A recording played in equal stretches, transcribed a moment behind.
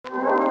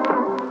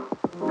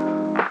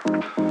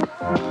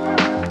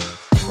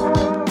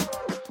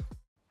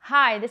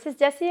Hi, this is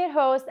Jessie, your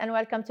host, and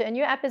welcome to a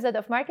new episode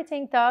of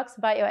Marketing Talks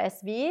by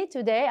OSB.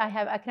 Today, I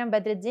have Akram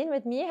Badruddin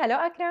with me. Hello,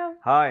 Akram.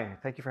 Hi,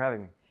 thank you for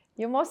having me.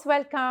 You're most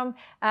welcome.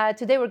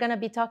 Today, we're going to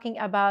be talking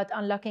about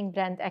unlocking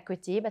brand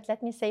equity. But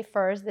let me say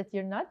first that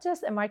you're not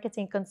just a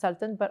marketing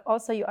consultant, but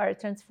also you are a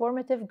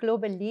transformative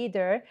global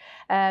leader,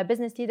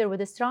 business leader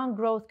with a strong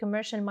growth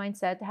commercial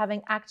mindset,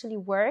 having actually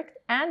worked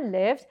and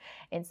lived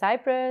in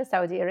Cyprus,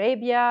 Saudi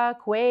Arabia,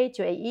 Kuwait,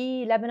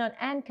 UAE, Lebanon,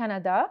 and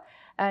Canada.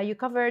 You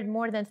covered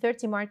more than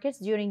 30 markets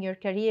during your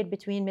career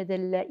between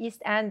Middle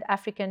East and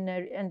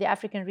the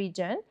African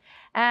region.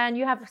 And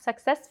you have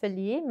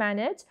successfully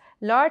managed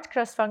large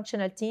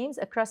cross-functional teams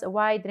across a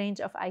wide range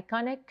of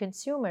iconic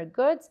consumer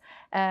goods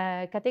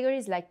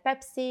categories like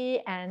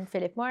Pepsi and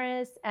Philip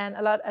Morris and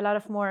a lot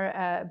of more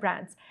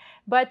brands.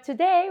 But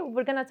today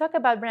we're going to talk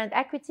about brand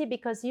equity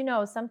because,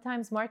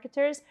 sometimes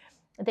marketers,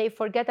 they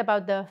forget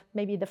about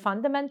maybe the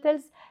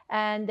fundamentals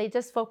and they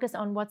just focus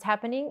on what's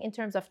happening in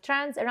terms of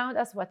trends around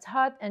us, what's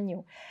hot and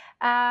new.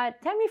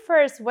 Tell me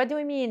first, what do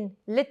we mean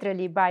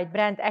literally by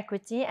brand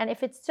equity? And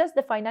if it's just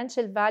the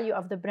financial value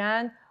of the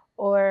brand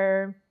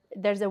or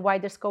there's a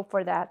wider scope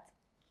for that?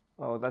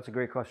 Oh, that's a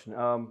great question.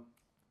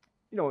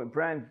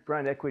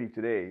 Brand equity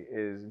today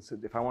is,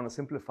 if I want to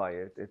simplify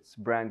it, it's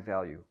brand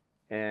value.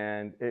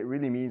 And it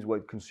really means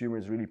what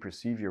consumers really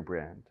perceive your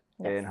brand.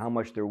 Yes. And how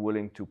much they're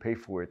willing to pay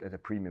for it at a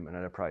premium and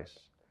at a price.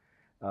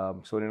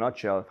 So in a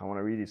nutshell, if I want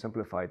to really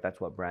simplify it,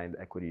 that's what brand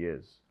equity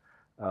is.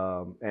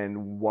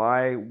 And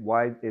why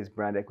is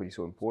brand equity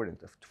so important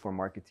for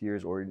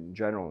marketeers or in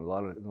general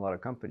in a lot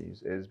of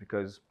companies is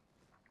because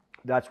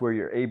that's where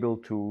you're able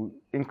to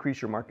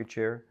increase your market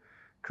share,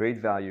 create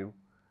value,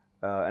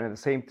 and at the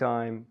same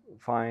time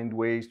find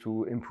ways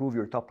to improve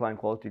your top line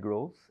quality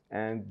growth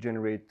and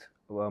generate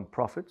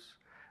profits.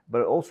 But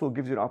it also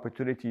gives you an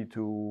opportunity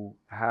to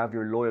have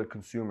your loyal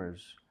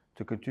consumers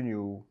to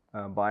continue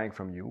buying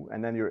from you.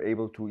 And then you're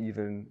able to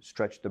even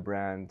stretch the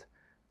brand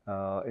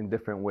in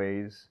different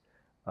ways.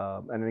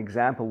 And an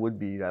example would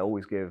be, that I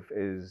always give,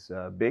 is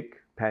Bic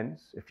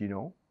pens, if you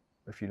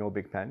know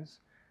Bic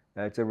pens.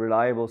 It's a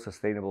reliable,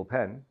 sustainable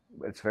pen.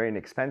 It's very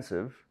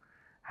inexpensive.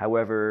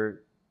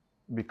 However,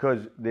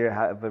 because they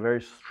have a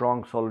very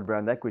strong, solid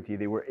brand equity,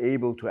 they were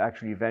able to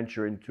actually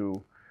venture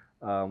into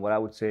what I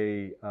would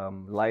say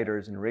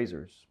lighters and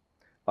razors.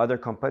 Other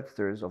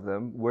competitors of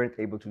them weren't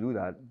able to do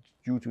that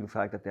due to the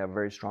fact that they have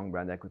very strong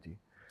brand equity.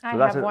 So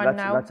that's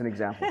an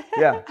example.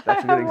 Yeah,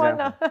 that's a good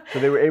example. So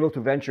they were able to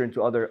venture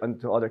into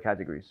other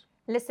categories.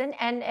 Listen,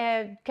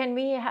 and can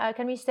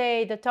we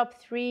say the top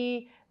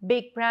 3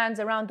 big brands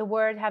around the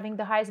world having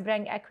the highest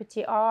brand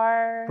equity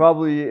are?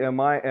 Probably,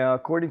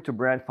 according to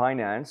Brand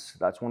Finance,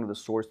 that's one of the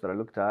sources that I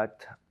looked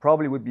at.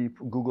 Probably would be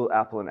Google,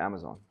 Apple, and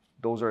Amazon.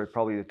 Those are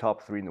probably the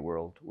top 3 in the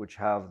world, which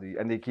have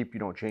and they keep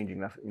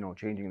changing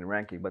the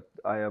ranking. But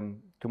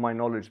to my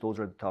knowledge, those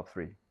are the top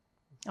 3.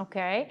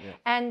 Okay. Yeah.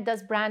 And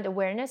does brand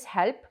awareness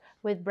help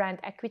with brand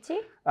equity?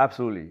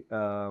 Absolutely,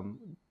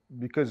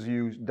 because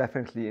you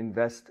definitely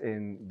invest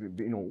in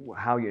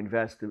how you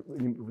invest.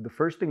 The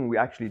first thing we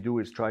actually do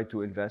is try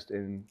to invest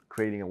in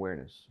creating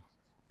awareness,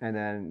 and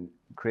then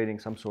creating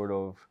some sort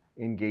of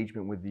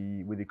engagement with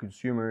the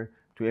consumer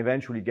to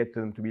eventually get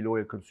them to be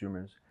loyal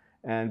consumers.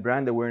 And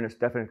brand awareness,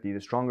 definitely,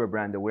 the stronger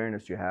brand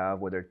awareness you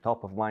have, whether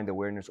top of mind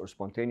awareness or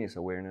spontaneous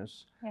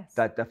awareness, yes,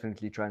 that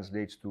definitely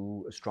translates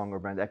to a stronger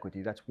brand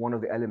equity. That's one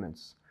of the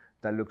elements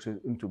that looks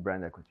into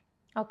brand equity.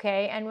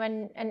 Okay,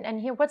 and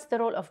here, what's the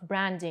role of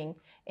branding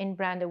in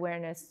brand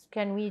awareness?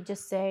 Can we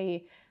just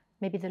say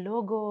maybe the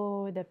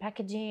logo, the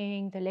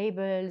packaging, the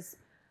labels,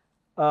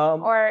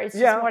 or it's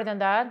just more than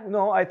that?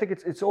 No, I think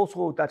it's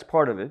also, that's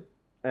part of it.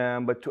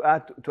 But to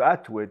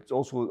add to it, it's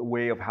also a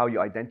way of how you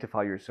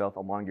identify yourself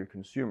among your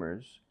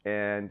consumers,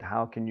 and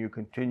how can you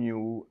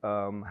continue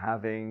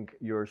having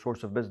your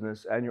source of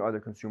business and your other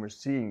consumers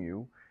seeing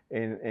you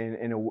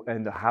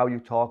in how you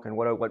talk and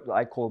what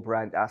I call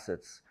brand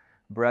assets.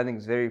 Branding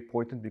is very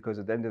important because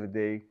at the end of the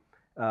day,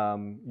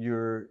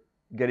 you're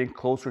getting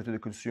closer to the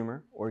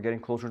consumer or getting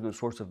closer to the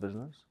source of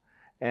business,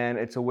 and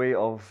it's a way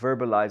of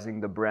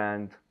verbalizing the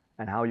brand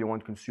and how you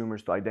want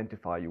consumers to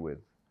identify you with.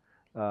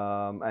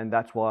 And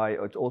that's why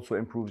it also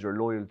improves your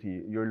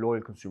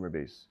loyal consumer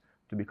base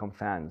to become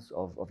fans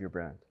of your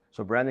brand.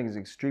 So branding is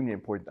an extremely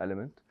important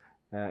element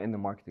in the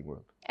marketing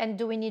world. And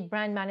do we need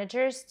brand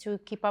managers to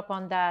keep up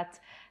on that?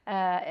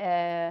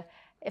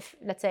 If,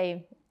 let's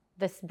say,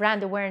 this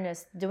brand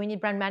awareness, do we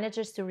need brand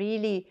managers to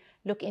really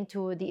look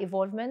into the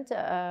evolvement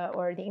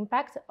or the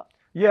impact?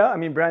 Yeah, I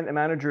mean, brand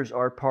managers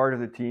are part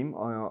of the team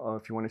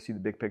if you want to see the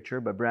big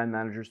picture. But brand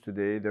managers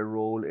today, their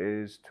role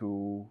is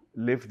to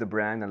live the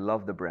brand and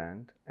love the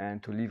brand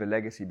and to leave a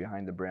legacy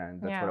behind the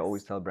brand. That's what I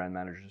always tell brand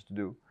managers to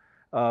do.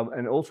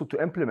 And also to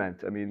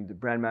implement. I mean, the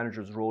brand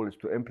manager's role is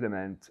to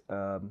implement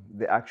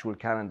the actual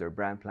calendar,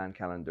 brand plan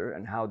calendar,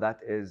 and how that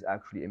is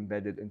actually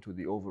embedded into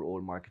the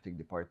overall marketing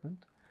department.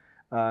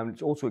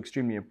 It's also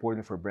extremely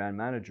important for brand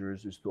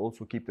managers is to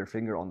also keep their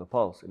finger on the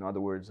pulse. In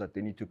other words, that they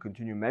need to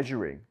continue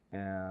measuring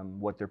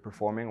what they're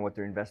performing, what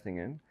they're investing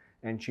in,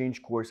 and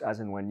change course as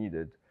and when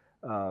needed.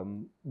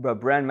 But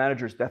brand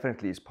managers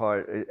definitely is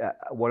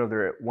one of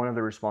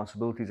their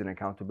responsibilities and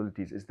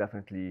accountabilities is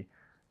definitely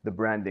the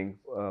branding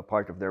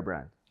part of their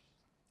brand.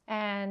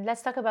 And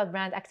let's talk about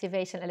brand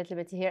activation a little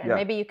bit here, and Yeah.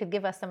 maybe you could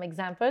give us some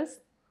examples.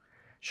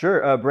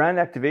 Sure. Brand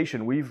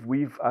activation.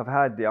 I've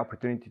had the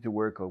opportunity to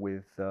work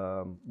with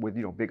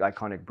big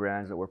iconic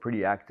brands that were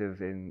pretty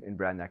active in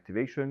brand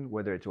activation,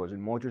 whether it was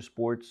in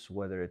motorsports,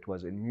 whether it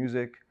was in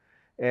music.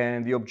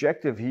 And the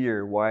objective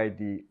here,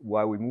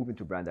 why we move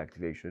into brand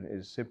activation,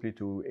 is simply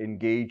to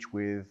engage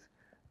with,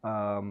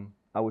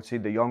 I would say,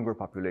 the younger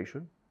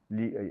population,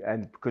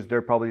 and because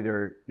they're probably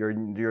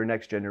your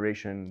next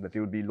generation, that they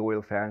would be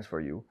loyal fans for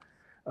you.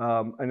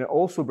 And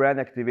also, brand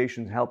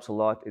activation helps a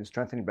lot in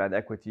strengthening brand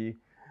equity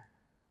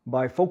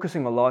by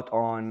focusing a lot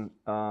on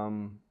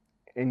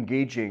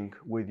engaging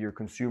with your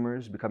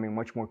consumers, becoming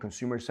much more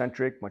consumer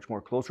centric, much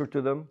more closer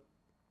to them,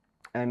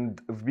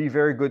 and be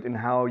very good in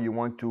how you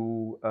want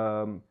to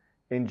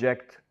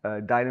inject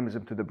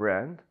dynamism to the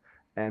brand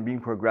and being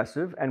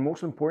progressive, and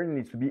most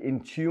importantly, to be in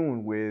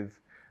tune with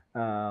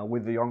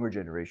the younger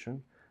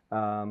generation,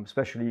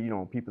 especially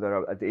people that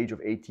are at the age of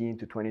 18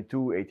 to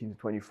 22, 18 to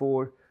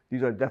 24.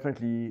 These are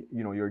definitely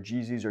your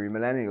Yeezys or your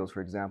millennials,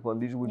 for example,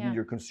 and these would be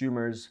your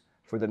consumers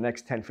for the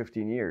next 10,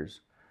 15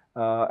 years.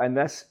 And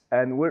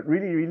what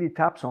really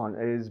taps on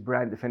is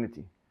brand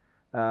affinity.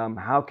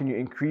 How can you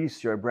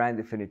increase your brand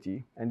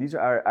affinity? And these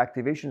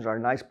activations are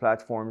nice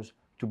platforms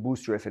to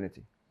boost your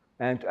affinity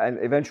and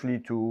eventually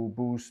to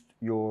boost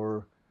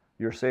your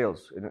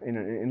sales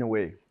in a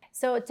way.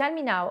 So tell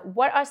me now,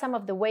 what are some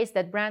of the ways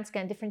that brands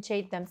can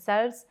differentiate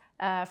themselves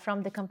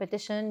from the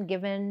competition,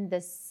 given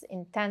this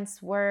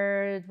intense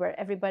world where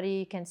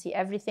everybody can see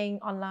everything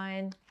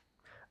online?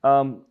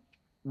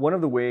 One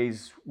of the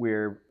ways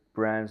where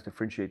brands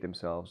differentiate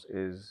themselves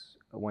is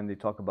when they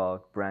talk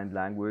about brand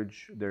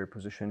language, their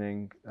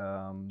positioning,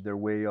 their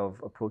way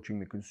of approaching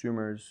the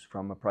consumers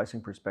from a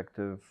pricing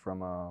perspective,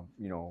 from a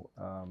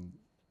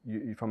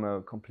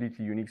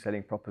completely unique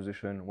selling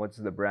proposition. What's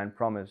the brand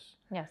promise?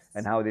 Yes.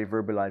 And how they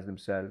verbalize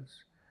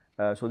themselves.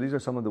 So these are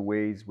some of the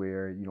ways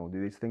where they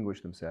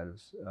distinguish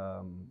themselves.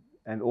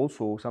 And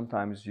also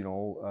sometimes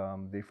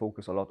they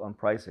focus a lot on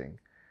pricing.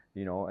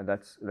 And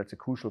that's a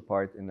crucial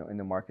part in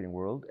the marketing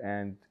world,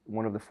 and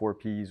one of the 4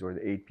 Ps or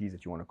the 8 Ps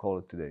that you want to call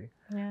it today.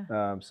 Yeah.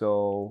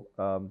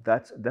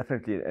 That's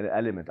definitely an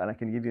element, and I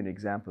can give you an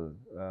example.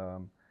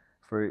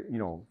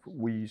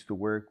 We used to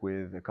work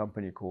with a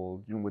company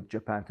called with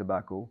Japan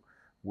Tobacco,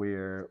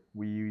 where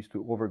we used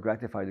to over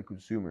gratify the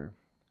consumer.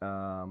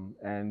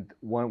 And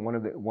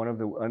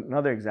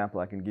another example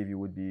I can give you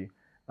would be,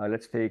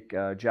 let's take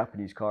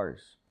Japanese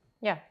cars.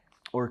 Yeah.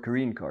 Or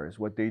Korean cars.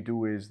 What they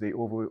do is they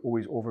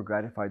always over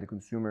gratify the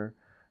consumer.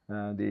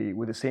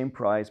 With the same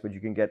price, but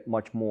you can get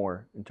much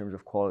more in terms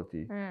of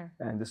quality.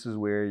 And this is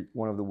where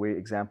one of the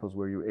examples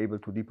where you're able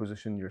to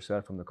deposition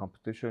yourself from the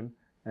competition,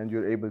 and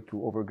you're able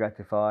to over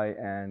gratify,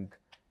 and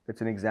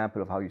it's an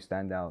example of how you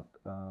stand out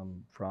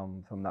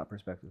from that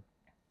perspective.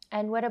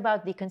 And what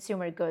about the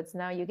consumer goods?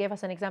 Now, you gave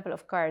us an example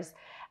of cars.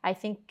 I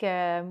think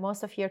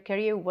most of your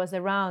career was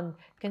around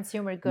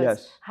consumer goods.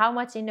 Yes. How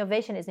much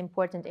innovation is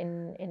important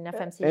in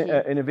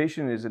FMCG?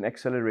 Innovation is an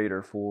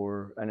accelerator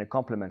and it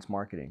complements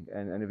marketing.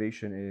 And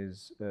innovation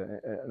is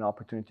an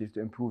opportunity to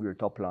improve your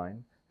top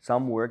line.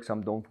 Some work,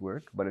 some don't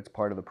work, but it's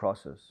part of the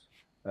process.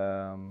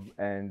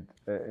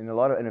 In a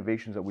lot of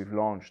innovations that we've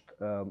launched,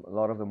 a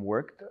lot of them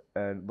worked,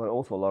 but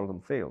also a lot of them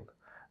failed.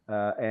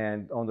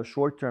 And on the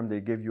short term, they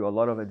give you a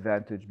lot of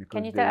advantage because.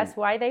 Can you tell us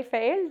why they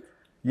failed?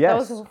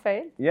 Yes. Those who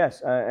failed?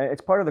 Yes,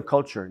 it's part of the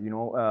culture.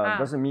 It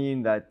doesn't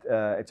mean that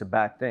it's a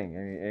bad thing. I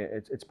mean,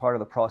 it's part of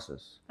the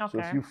process. Okay. So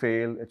if you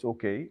fail, it's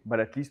okay, but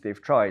at least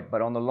they've tried.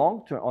 But on the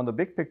long term, on the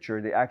big picture,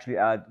 they actually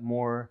add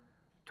more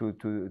to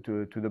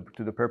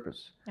the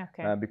purpose.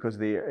 Okay. Because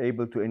they are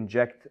able to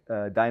inject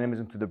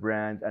dynamism to the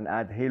brand and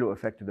add halo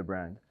effect to the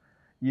brand,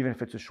 even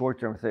if it's a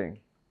short-term thing.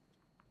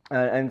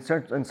 And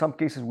in some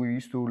cases, we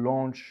used to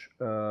launch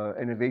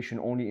innovation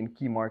only in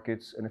key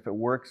markets, and if it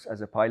works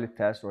as a pilot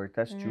test or a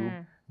test tube,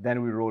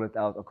 then we roll it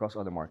out across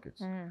other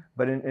markets.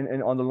 But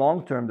on the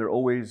long term, they're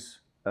always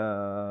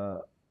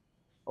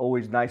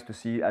nice to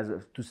see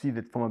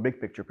that from a big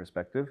picture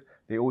perspective.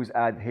 They always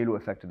add halo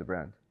effect to the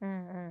brand.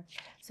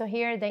 So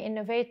here they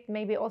innovate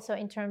maybe also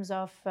in terms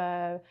of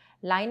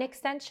line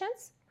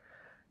extensions.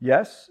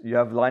 Yes, you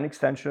have line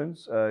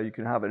extensions. You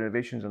can have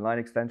innovations and line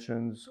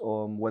extensions,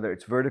 whether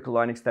it's vertical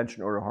line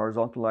extension or a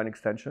horizontal line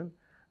extension.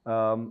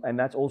 And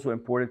that's also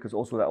important because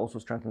that also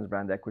strengthens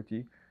brand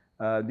equity.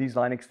 These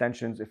line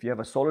extensions, if you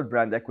have a solid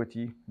brand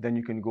equity, then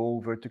you can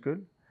go vertical.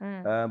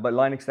 But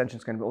line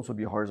extensions can also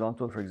be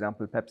horizontal. For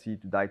example,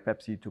 Pepsi to Diet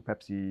Pepsi to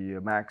Pepsi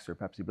Max or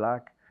Pepsi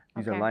Black.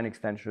 These are line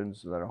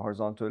extensions that are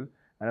horizontal.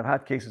 And I've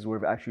had cases where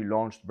we've actually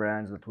launched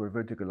brands that were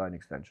vertical line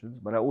extensions.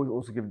 But I always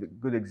also give the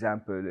good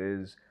example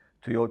is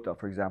Toyota,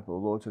 for example,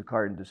 although it's a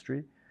car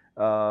industry,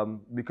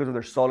 because of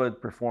their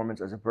solid performance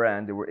as a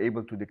brand, they were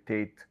able to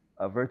dictate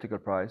a vertical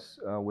price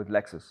with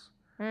Lexus.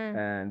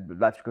 And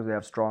that's because they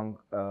have strong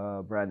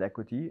brand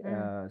equity.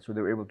 So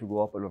they were able to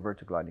go up on a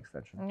vertical line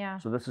extension. Yeah.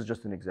 So this is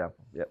just an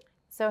example. Yeah.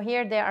 So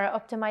here they are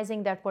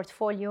optimizing their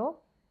portfolio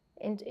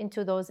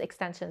into those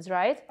extensions,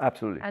 right?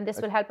 Absolutely. And this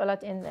will help a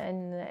lot in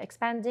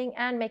expanding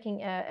and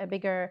making a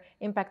bigger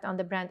impact on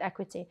the brand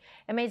equity.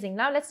 Amazing.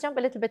 Now let's jump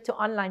a little bit to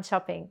online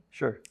shopping.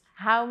 Sure.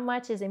 How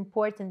much is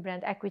important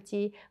brand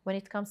equity when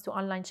it comes to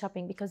online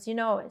shopping? Because, you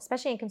know,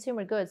 especially in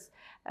consumer goods,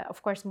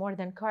 of course, more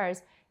than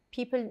cars,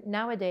 people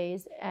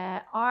nowadays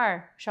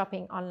are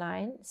shopping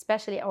online,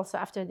 especially also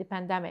after the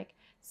pandemic.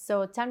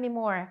 So tell me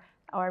more,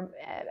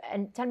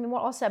 and tell me more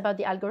also about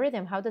the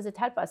algorithm. How does it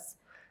help us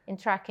in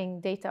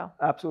tracking data?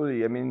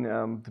 Absolutely. I mean,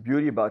 the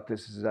beauty about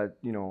this is that,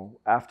 you know,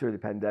 after the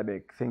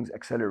pandemic, things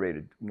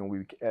accelerated. You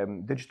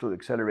know, digital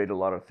accelerated a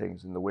lot of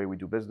things in the way we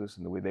do business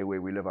and the way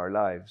we live our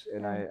lives.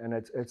 And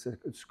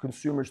it's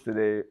consumers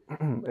today.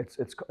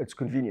 it's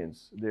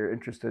convenience. They're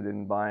interested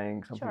in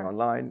buying something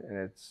online,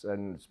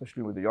 and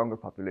especially with the younger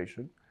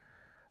population.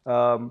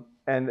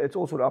 And it's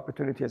also an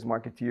opportunity as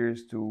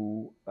marketeers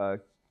to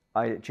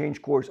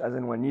change course as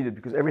and when needed,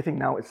 because everything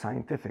now is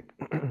scientific.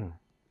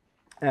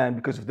 And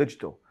because of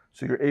digital,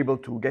 so you're able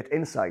to get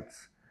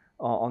insights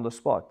on the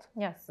spot.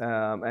 Yes.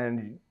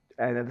 And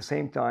at the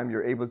same time,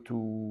 you're able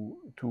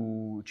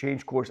to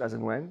change course as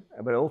and when.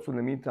 But also in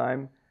the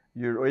meantime,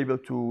 you're able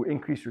to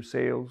increase your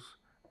sales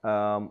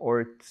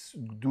or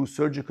do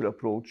surgical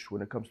approach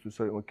when it comes to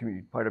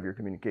part of your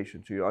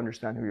communication. So you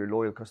understand who your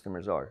loyal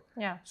customers are.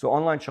 Yeah. So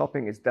online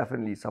shopping is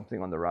definitely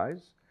something on the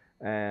rise,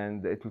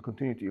 and it will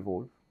continue to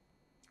evolve.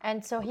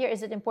 And so here,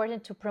 is it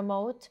important to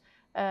promote?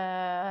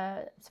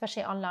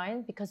 Especially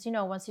online, because, you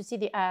know, once you see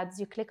the ads,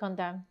 you click on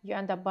them, you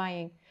end up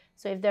buying.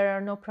 So if there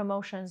are no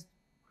promotions,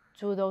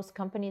 do those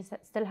companies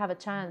still have a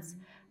chance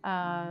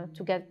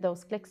to get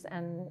those clicks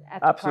and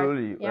add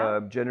Absolutely. to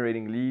cart? Yeah?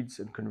 Generating leads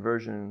and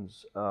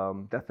conversions,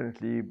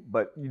 definitely.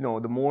 But, you know,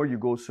 the more you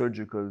go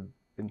surgical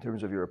in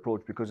terms of your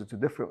approach, because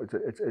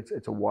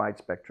it's a wide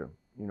spectrum,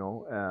 you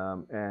know,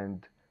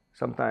 and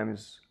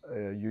sometimes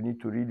you need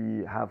to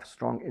really have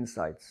strong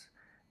insights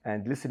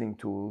and listening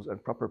tools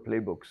and proper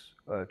playbooks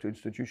to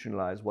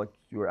institutionalize what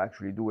you're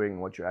actually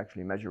doing, what you're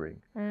actually measuring.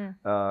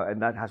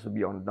 And that has to be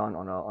done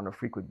on a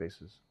frequent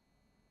basis.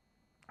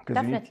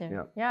 Definitely.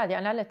 Yeah, the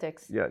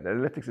analytics. Yeah, the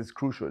analytics is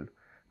crucial,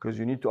 because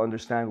you need to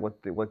understand what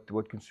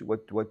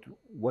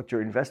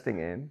you're investing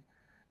in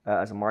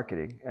as a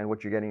marketing and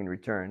what you're getting in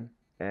return,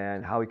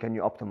 and how can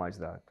you optimize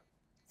that.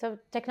 So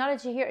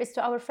technology here is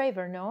to our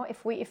favor, no?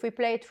 If we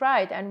play it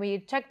right and we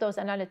check those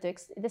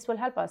analytics, this will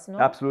help us, no?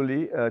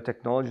 Absolutely,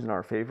 technology is in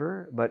our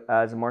favor. But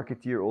as a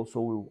marketeer,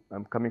 also,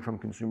 I'm coming from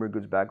consumer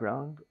goods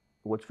background.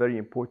 What's very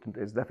important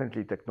is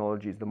definitely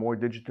technology. The more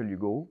digital you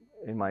go,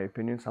 in my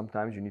opinion,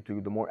 sometimes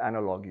the more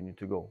analog you need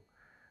to go.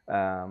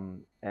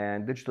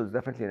 And digital is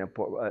definitely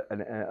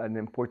an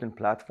important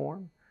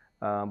platform,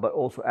 but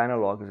also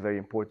analog is very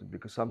important,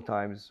 because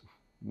sometimes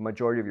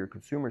majority of your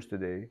consumers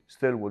today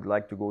still would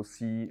like to go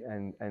see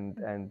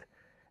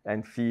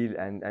and feel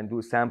and do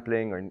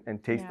sampling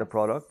and taste the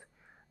product.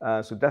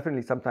 So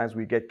definitely sometimes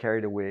we get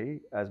carried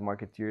away as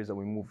marketeers and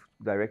we move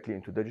directly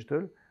into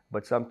digital,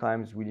 but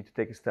sometimes we need to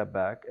take a step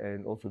back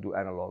and also do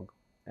analog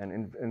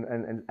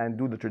and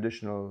do the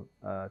traditional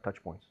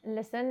touch points.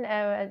 Listen,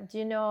 do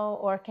you know,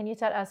 or can you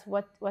tell us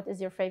what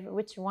is your favorite,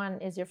 which one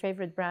is your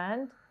favorite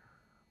brand?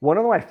 One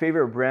of my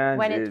favorite brands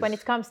when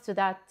it comes to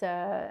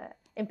that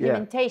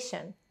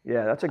implementation.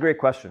 Yeah, that's a great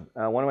question.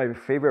 One of my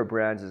favorite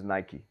brands is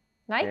Nike.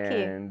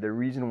 Nike. And the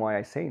reason why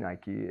I say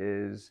Nike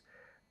is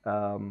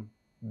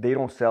they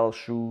don't sell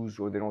shoes,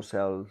 or they don't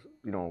sell,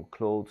 you know,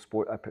 clothes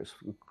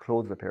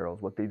apparel.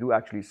 What they do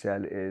actually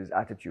sell is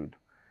attitude,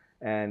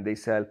 and they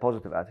sell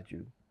positive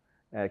attitude,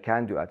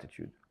 can-do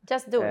attitude.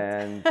 Just do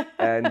it.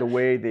 And the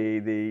way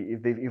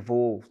they've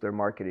evolved their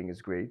marketing is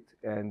great,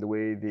 and the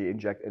way they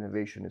inject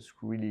innovation is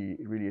really,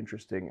 really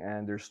interesting,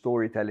 and their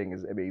storytelling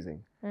is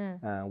amazing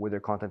with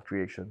their content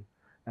creation,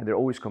 and they're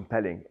always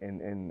compelling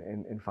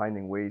in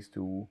finding ways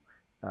to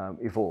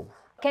evolve.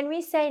 Can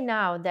we say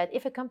now that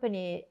if a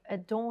company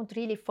don't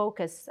really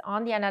focus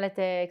on the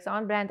analytics,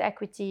 on brand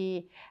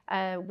equity,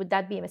 would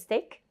that be a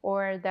mistake,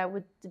 or that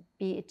would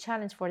be a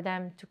challenge for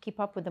them to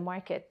keep up with the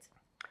market?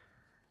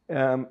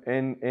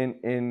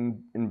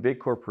 In big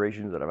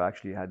corporations that I've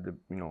actually had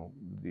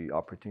the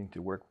opportunity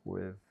to work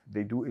with,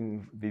 they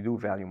do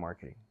value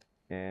marketing,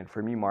 and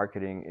for me,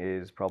 marketing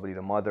is probably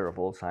the mother of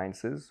all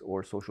sciences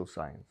or social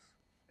science,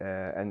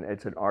 and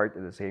it's an art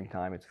at the same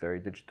time. It's very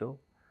digital.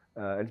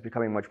 It's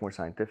becoming much more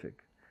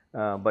scientific,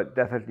 but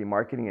definitely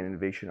marketing and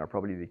innovation are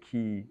probably the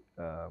key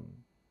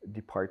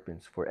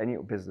departments for any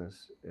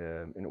business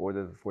in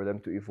order for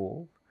them to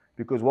evolve.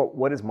 Because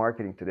what is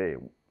marketing today?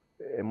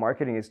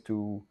 Marketing is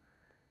to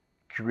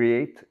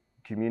create,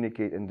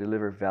 communicate, and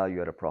deliver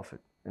value at a profit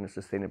in a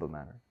sustainable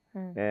manner.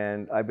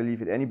 And I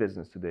believe in any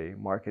business today,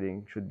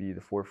 marketing should be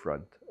the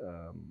forefront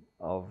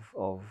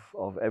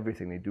of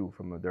everything they do,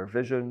 from their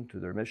vision to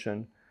their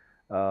mission.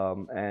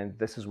 And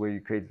this is where you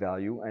create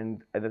value.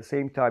 And at the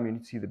same time, you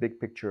need to see the big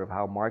picture of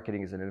how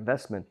marketing is an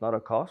investment, not a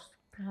cost.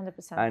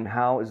 100%. And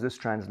how is this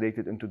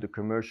translated into the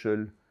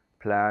commercial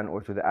plan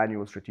or to the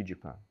annual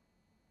strategic plan?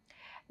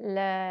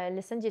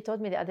 Lisanji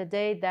told me the other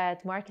day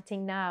that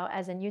marketing now,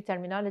 as a new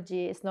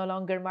terminology, is no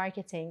longer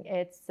marketing,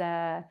 it's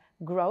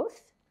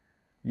growth.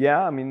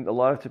 Yeah, I mean, a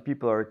lot of the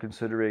people are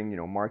considering,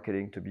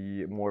 marketing to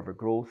be more of a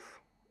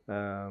growth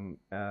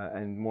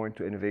and more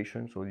into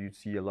innovation. So you'd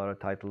see a lot of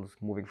titles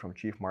moving from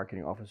chief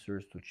marketing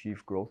officers to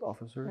chief growth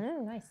officers.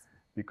 Nice.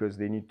 Because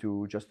they need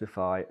to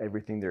justify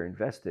everything they're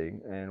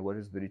investing and what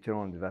is the return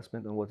on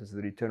investment and what is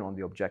the return on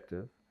the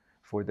objective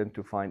for them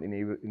to find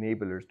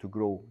enablers to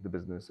grow the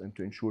business and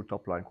to ensure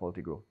top line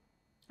quality growth.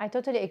 I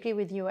totally agree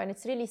with you, and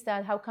it's really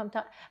sad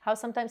how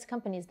sometimes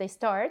companies, they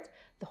start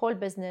the whole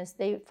business,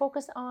 they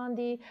focus on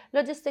the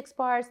logistics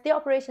parts, the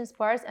operations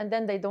parts, and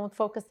then they don't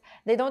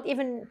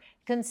even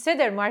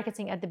consider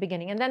marketing at the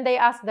beginning, and then they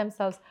ask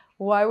themselves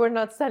why we're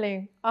not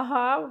selling.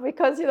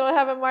 Because you don't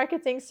have a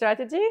marketing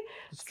strategy.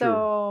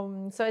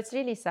 So it's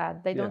really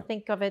sad. They don't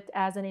think of it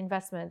as an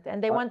investment,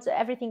 and they want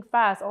everything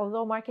fast.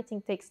 Although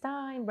marketing takes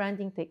time,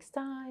 branding takes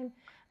time.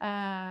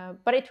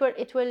 But it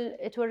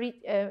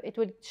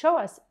will show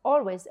us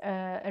always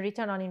a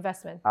return on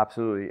investment.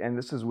 Absolutely, and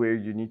this is where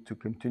you need to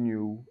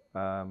continue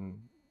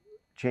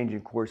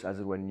changing course as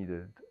and when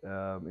needed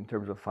in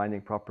terms of finding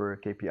proper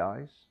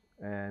KPIs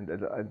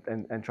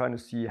and trying to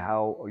see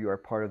how you are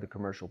part of the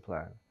commercial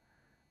plan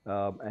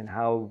and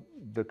how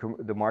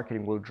the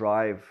marketing will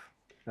drive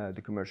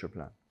the commercial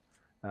plan.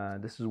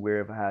 This is where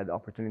I've had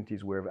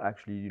opportunities where I've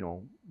actually,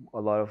 a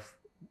lot of,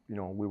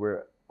 we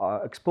were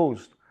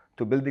exposed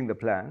to building the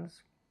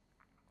plans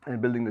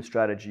and building the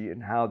strategy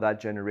and how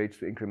that generates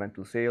to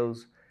incremental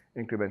sales,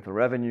 incremental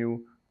revenue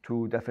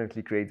to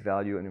definitely create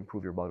value and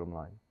improve your bottom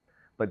line.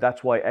 But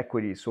that's why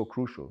equity is so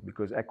crucial,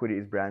 because equity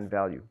is brand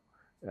value.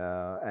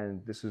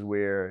 And this is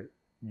where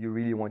you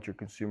really want your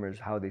consumers,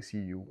 how they see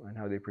you and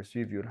how they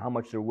perceive you and how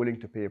much they're willing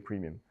to pay a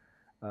premium,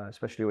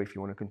 especially if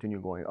you want to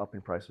continue going up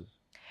in prices.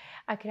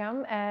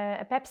 Akram,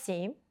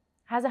 Pepsi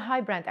has a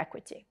high brand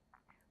equity.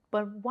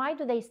 But why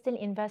do they still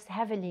invest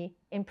heavily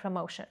in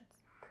promotions?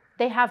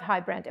 They have high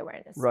brand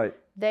awareness. Right.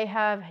 They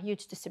have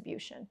huge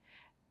distribution.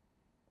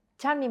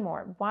 Tell me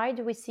more. Why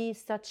do we see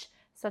such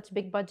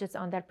big budgets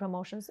on their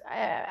promotions?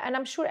 And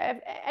I'm sure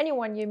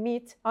anyone you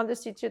meet on the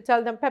street, you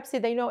tell them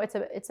Pepsi, they know it's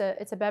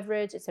a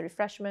beverage, it's a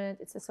refreshment,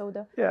 it's a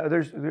soda. Yeah,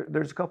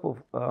 there's a couple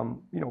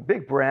of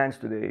big brands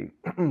today.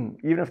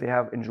 Even if they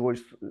have enjoy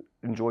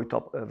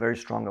very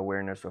strong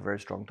awareness or very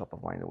strong top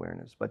of mind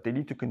awareness, but they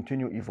need to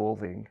continue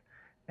evolving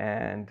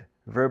and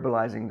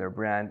verbalizing their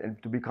brand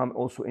and to become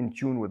also in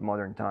tune with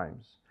modern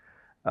times.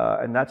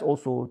 And that's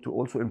also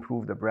to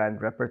improve the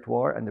brand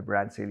repertoire and the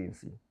brand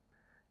saliency,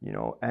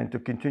 and to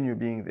continue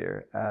being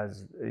there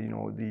as,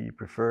 the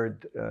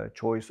preferred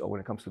choice when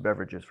it comes to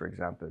beverages, for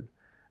example.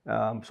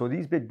 So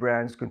these big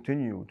brands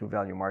continue to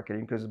value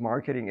marketing because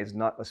marketing is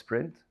not a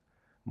sprint.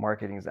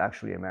 Marketing is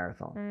actually a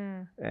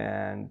marathon.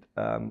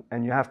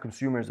 And you have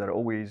consumers that are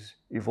always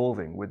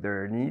evolving with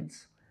their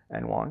needs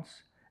and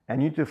wants.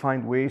 And you need to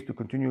find ways to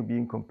continue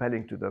being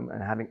compelling to them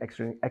and having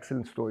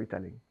excellent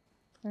storytelling.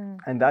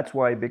 And that's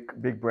why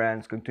big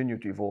brands continue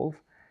to evolve.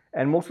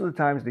 And most of the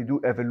times they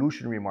do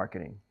evolutionary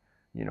marketing,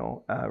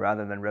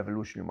 rather than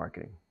revolutionary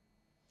marketing.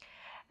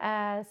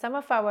 Some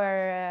of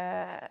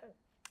our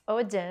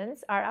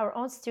audience are our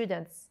own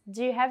students.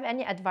 Do you have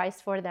any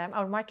advice for them,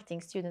 our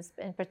marketing students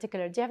in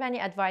particular? Do you have any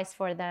advice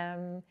for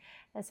them,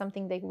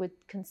 something they would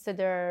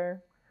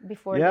consider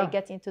before they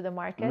get into the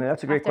market?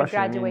 That's a great question.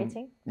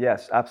 Graduating?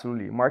 Yes,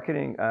 absolutely.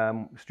 Marketing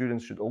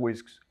students should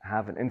always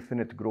have an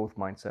infinite growth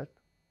mindset.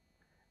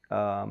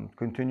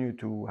 Continue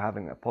to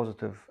having a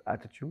positive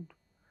attitude,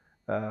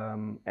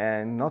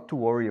 and not to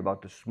worry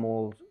about the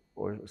small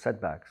or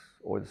setbacks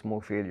or the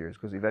small failures,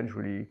 because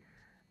eventually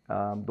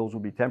those will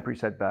be temporary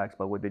setbacks.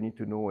 But what they need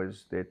to know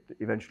is that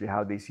eventually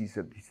how they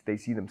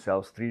see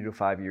themselves 3 to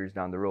 5 years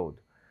down the road,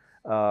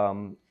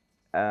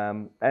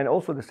 and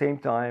also at the same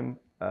time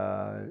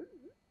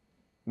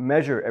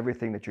measure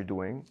everything that you're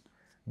doing.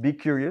 Be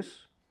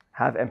curious,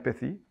 have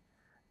empathy,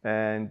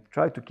 and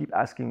try to keep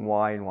asking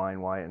why,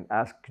 and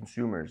ask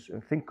consumers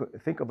and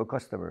think of a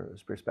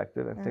customer's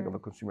perspective and think of a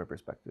consumer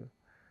perspective,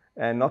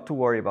 and not to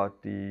worry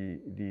about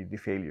the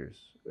failures.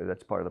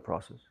 That's part of the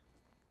process.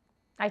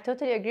 I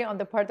totally agree on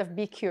the part of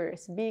be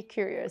curious,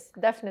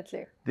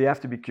 definitely. They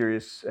have to be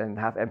curious and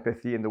have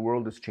empathy, and the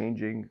world is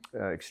changing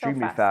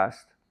extremely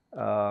fast.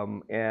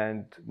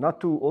 And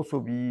not to also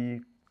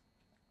be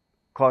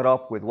caught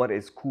up with what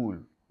is cool,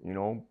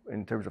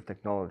 in terms of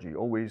technology.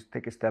 Always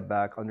take a step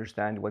back,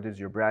 understand what is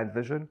your brand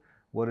vision,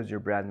 what is your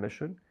brand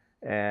mission,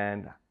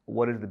 and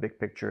what is the big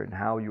picture, and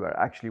how you are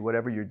actually,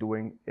 whatever you're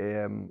doing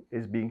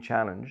is being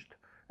challenged,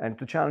 and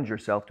to challenge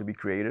yourself to be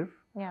creative,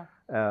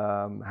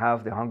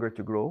 have the hunger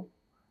to grow,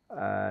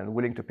 and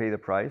willing to pay the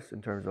price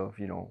in terms of,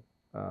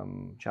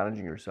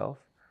 challenging yourself.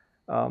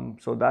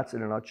 So that's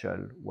in a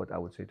nutshell what I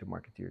would say to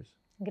marketeers.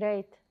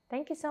 Great.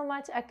 Thank you so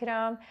much,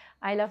 Akram.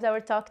 I loved our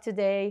talk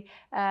today.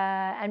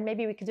 And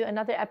maybe we could do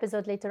another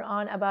episode later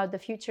on about the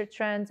future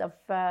trends of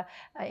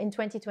in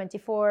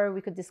 2024.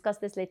 We could discuss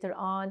this later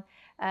on.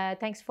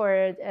 Thanks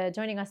for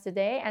joining us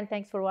today. And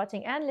thanks for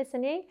watching and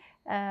listening.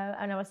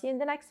 And I will see you in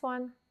the next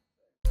one.